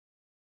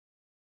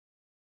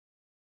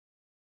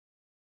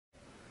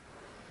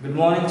Good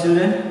morning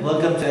children,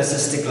 welcome to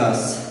SST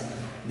class.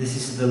 This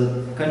is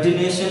the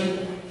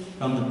continuation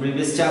from the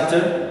previous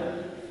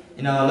chapter.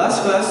 In our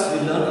last class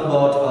we learned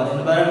about our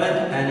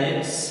environment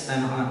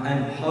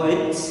and how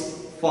it's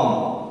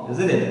formed,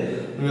 isn't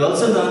it? We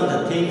also learned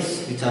that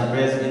things which are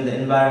present in the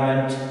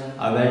environment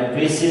are very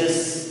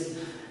precious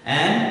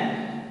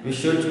and we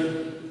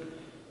should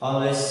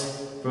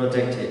always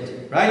protect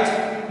it,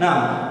 right?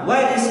 Now,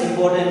 why it is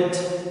important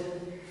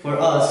for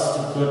us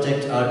to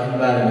protect our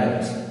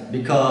environment?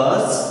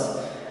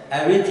 Because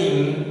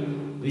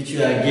everything which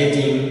we are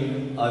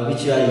getting or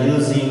which we are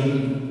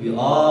using, we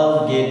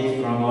all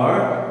get from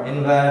our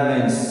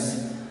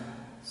environments.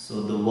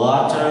 So the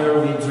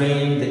water we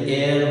drink, the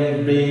air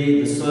we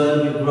breathe, the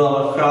soil we grow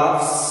our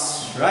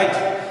crops, right?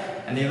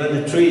 And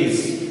even the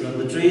trees. From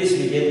the trees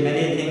we get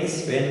many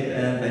things, pen,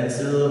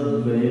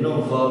 pencil,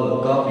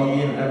 for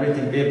copy and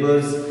everything,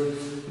 papers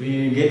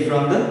we get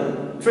from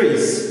the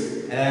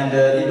trees. And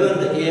even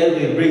the air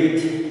we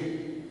breathe,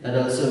 that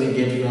also we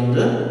get from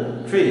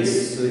the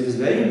trees. So it is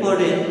very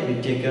important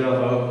we take care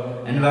of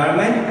our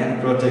environment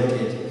and protect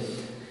it.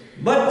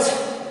 But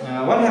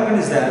what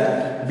happens is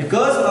that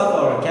because of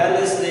our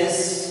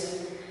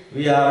carelessness,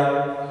 we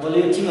are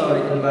polluting our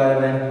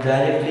environment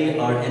directly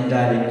or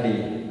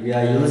indirectly. We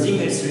are using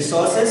its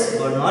resources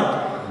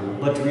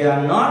but we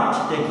are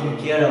not taking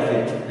care of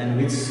it,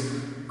 and which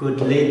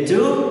could lead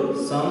to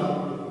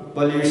some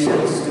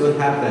pollutions to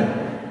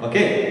happen.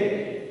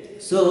 Okay,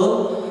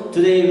 so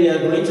today we are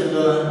going to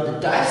learn the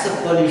types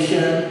of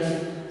pollution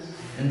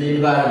in the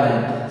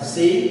environment.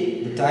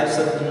 See the types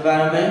of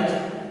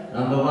environment.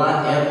 Number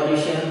one, air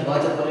pollution,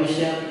 water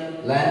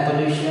pollution, land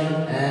pollution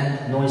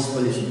and noise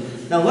pollution.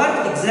 Now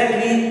what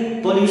exactly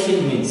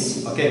pollution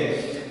means?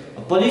 Okay,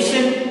 a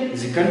pollution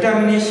is a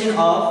contamination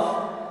of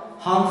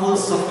harmful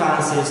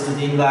substances to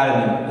the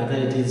environment,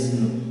 whether it is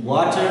in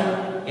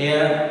water,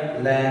 air,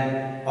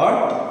 land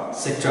or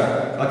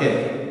etc.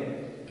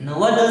 Okay, now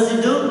what does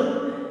it do?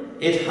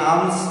 It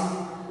harms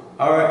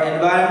our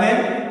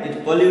environment,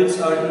 it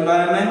pollutes our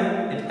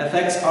environment, it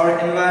affects our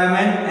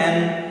environment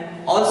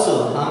and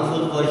also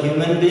harmful for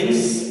human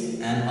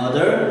beings and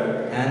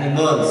other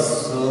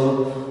animals.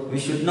 So we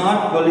should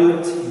not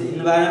pollute the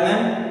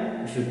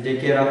environment, we should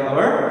take care of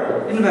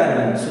our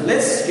environment. So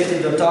let's get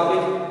into the topic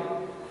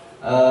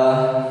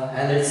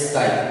and its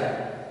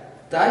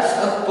types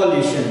of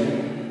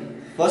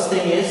pollution. First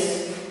thing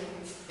is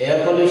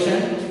air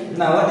pollution.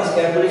 Now what is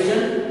air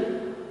pollution?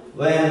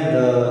 When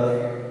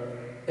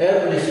the air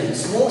pollution,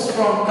 smokes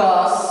from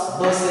cars,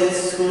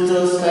 buses,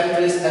 scooters,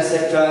 factories,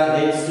 etc.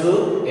 leads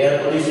to air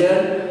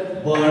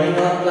pollution. Burning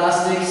of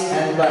plastics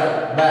and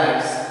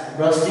bags,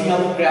 bursting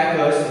of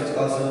crackers,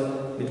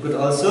 it could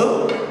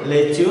also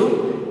lead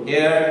to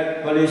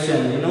air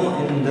pollution.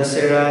 In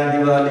Dussehra,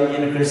 Diwali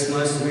and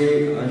Christmas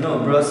we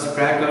burst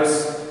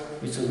crackers,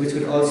 which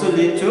could also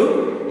lead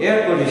to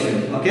air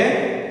pollution.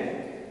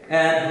 Okay,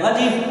 and what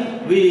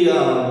if we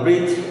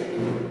breathe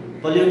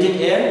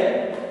polluted air?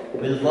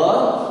 We'll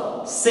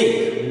fall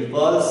sick.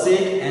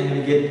 And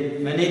we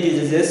get many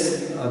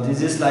diseases.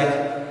 Diseases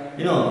like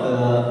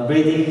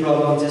breathing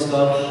problem, which is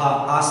called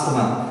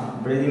asthma.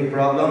 Breathing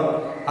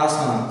problem,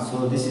 asthma.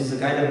 So this is a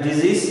kind of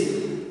disease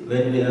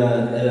when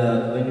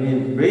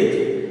we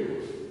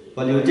breathe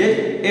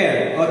polluted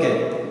air.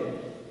 Okay.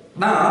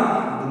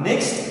 Now the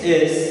next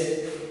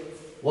is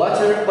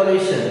water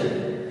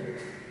pollution.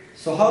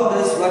 So how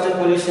does water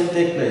pollution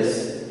take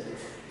place?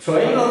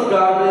 Throwing of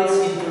garbage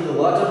into the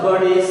water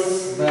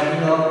bodies,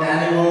 burning of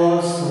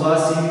animals,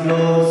 washing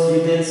clothes,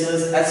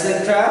 utensils,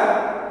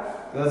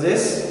 etc.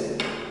 causes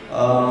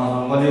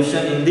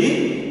pollution in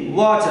the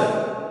water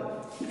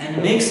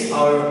and makes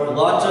our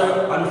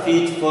water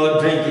unfit for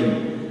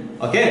drinking.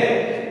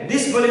 Okay,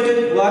 this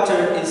polluted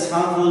water is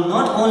harmful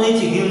not only to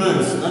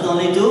humans, not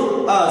only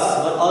to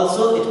us, but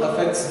also it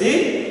affects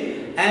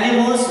the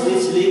animals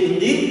which live in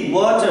the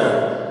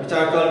water, which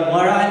are called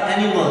marine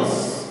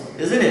animals,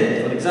 isn't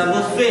it? For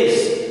example,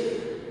 fish.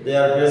 They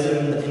are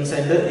present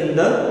in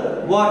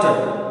the water.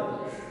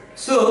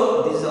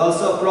 So this is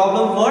also a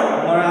problem for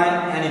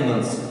marine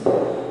animals.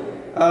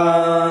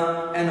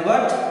 And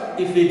what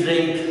if we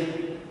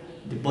drink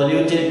the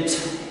polluted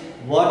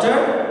water?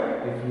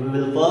 We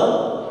will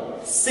fall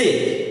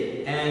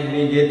sick and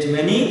we get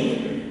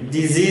many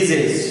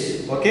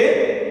diseases.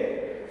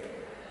 Okay.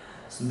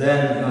 So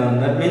then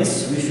that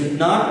means we should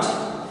not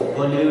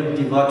pollute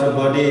the water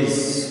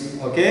bodies.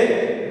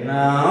 Okay.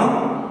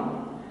 Now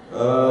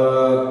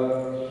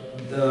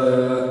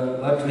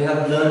what we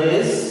have learned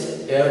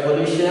is air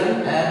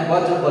pollution and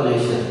water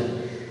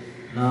pollution.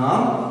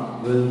 Now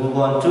we'll move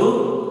on to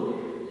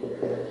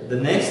the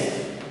next,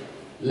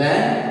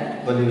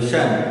 land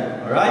pollution.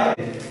 Alright.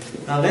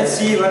 Now let's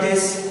see what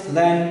is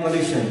land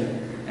pollution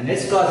and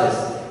its causes.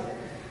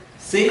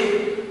 See,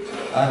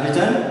 I've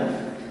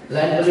written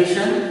land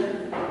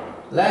pollution.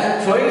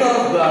 Land throwing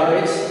of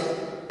garbage,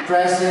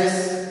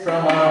 trashes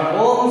from our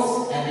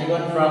homes and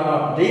even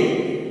from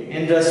the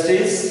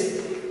industries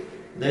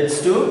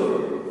leads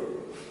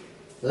to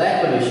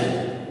land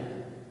pollution.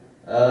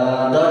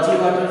 Dirty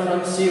water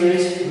from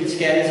sewage which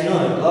carries a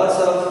lot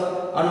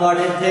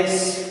unwanted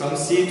effects from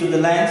sea to the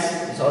lands.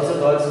 It's also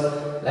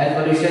called land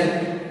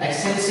pollution.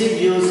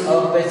 Extensive use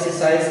of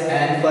pesticides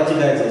and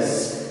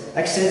fertilizers.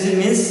 Extensive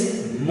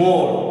means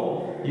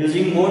more,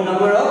 using more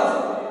number of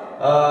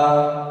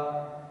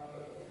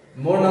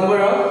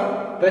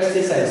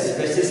pesticides.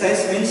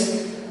 Pesticides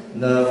means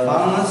the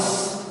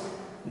farmers,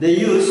 they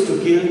use to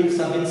kill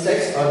some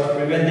insects or to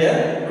prevent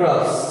their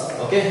crops.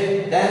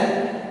 Okay.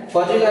 Then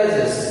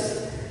fertilizers.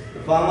 The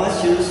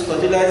farmers use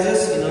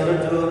fertilizers in order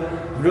to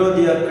grow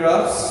their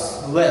crops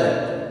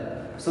well.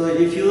 So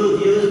if you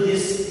use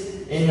this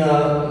in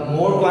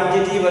more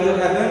quantity, what will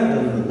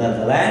happen?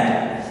 The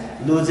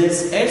land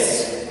loses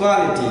its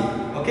quality.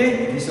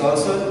 Okay. This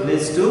also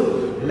leads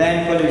to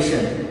land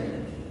pollution.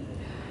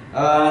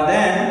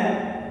 Then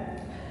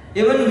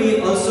even we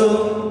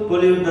also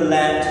pollute the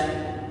land,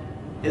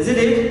 isn't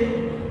it?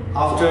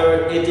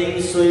 After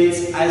eating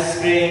sweets, ice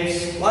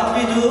creams, what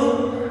we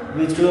do?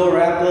 We throw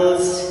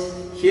wrappers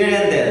here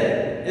and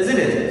there, isn't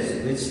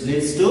it? Which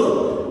leads to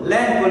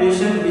land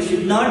pollution. We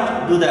should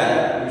not do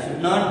that. We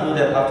should not do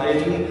that. After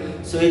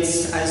eating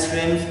sweets, ice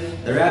creams,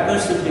 the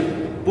wrappers should be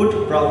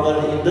put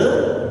properly in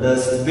the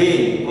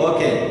dustbin.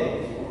 Okay.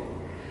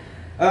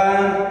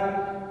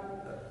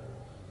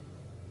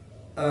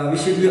 We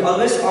should be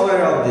always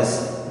aware of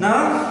this.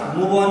 Now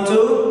move on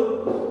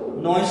to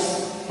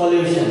noise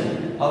pollution.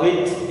 How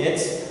it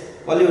gets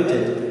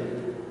polluted.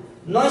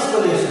 Noise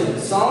pollution.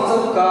 Sounds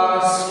of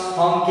cars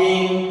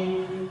honking.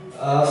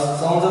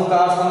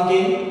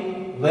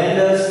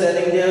 Vendors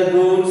selling their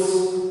goods.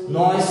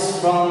 Noise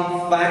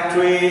from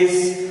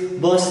factories.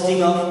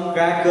 Bursting of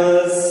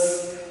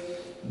crackers.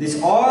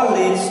 This all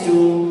leads to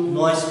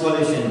noise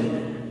pollution.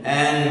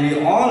 And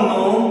we all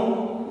know,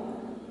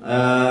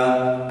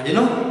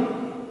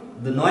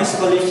 the noise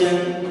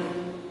pollution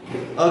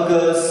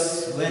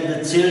occurs when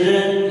the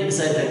children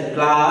inside the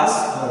class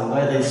or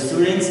when the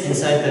students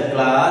inside the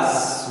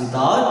class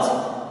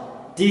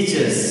without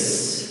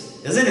teachers,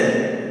 isn't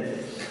it?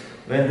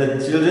 When the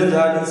children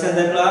are inside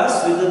the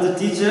class without the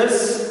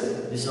teachers,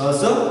 is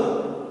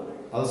also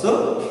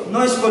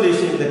noise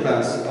pollution in the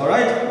class. All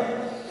right.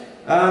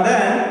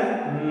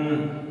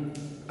 Then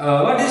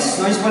what is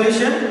noise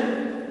pollution?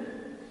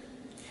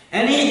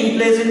 Any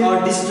unpleasant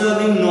or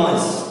disturbing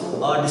noise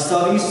or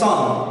disturbing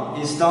sound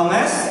is termed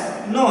as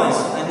noise.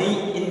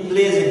 Any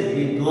unpleasant,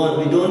 we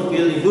don't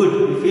feel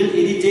good, we feel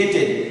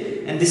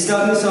irritated, and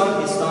disturbing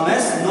sound is termed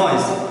as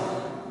noise.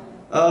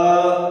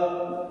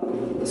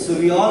 So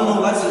we all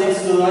know what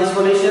leads to noise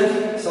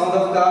pollution. Sound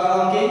of car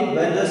honking,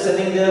 vendors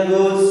selling their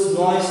goods,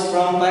 noise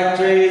from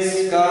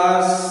factories,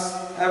 cars,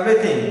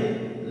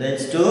 everything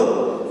leads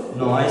to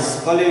noise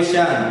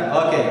pollution.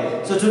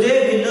 Okay, so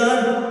today we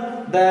learned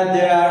that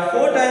there are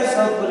 4 types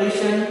of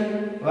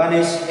pollution. One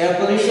is air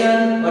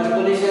pollution, water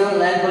pollution,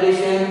 land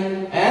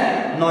pollution,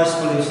 and noise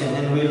pollution.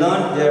 And we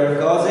learned their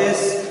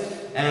causes.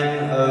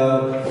 And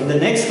in the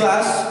next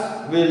class,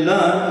 we'll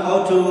learn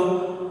how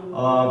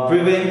to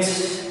prevent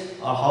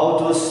or how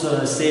to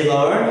save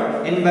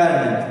our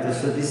environment.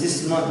 So this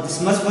is not this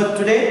much for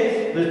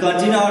today. We'll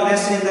continue our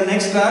lesson in the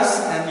next class,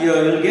 and you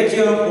will get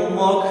your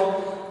homework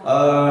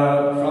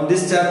from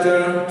this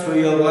chapter through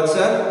your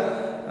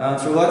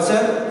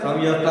WhatsApp,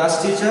 from your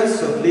class teacher.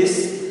 So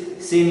please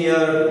see in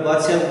your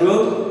WhatsApp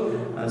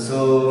group.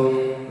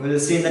 So we'll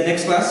see in the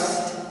next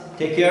class.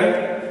 Take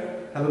care.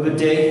 Have a good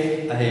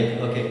day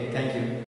ahead. Okay, thank you.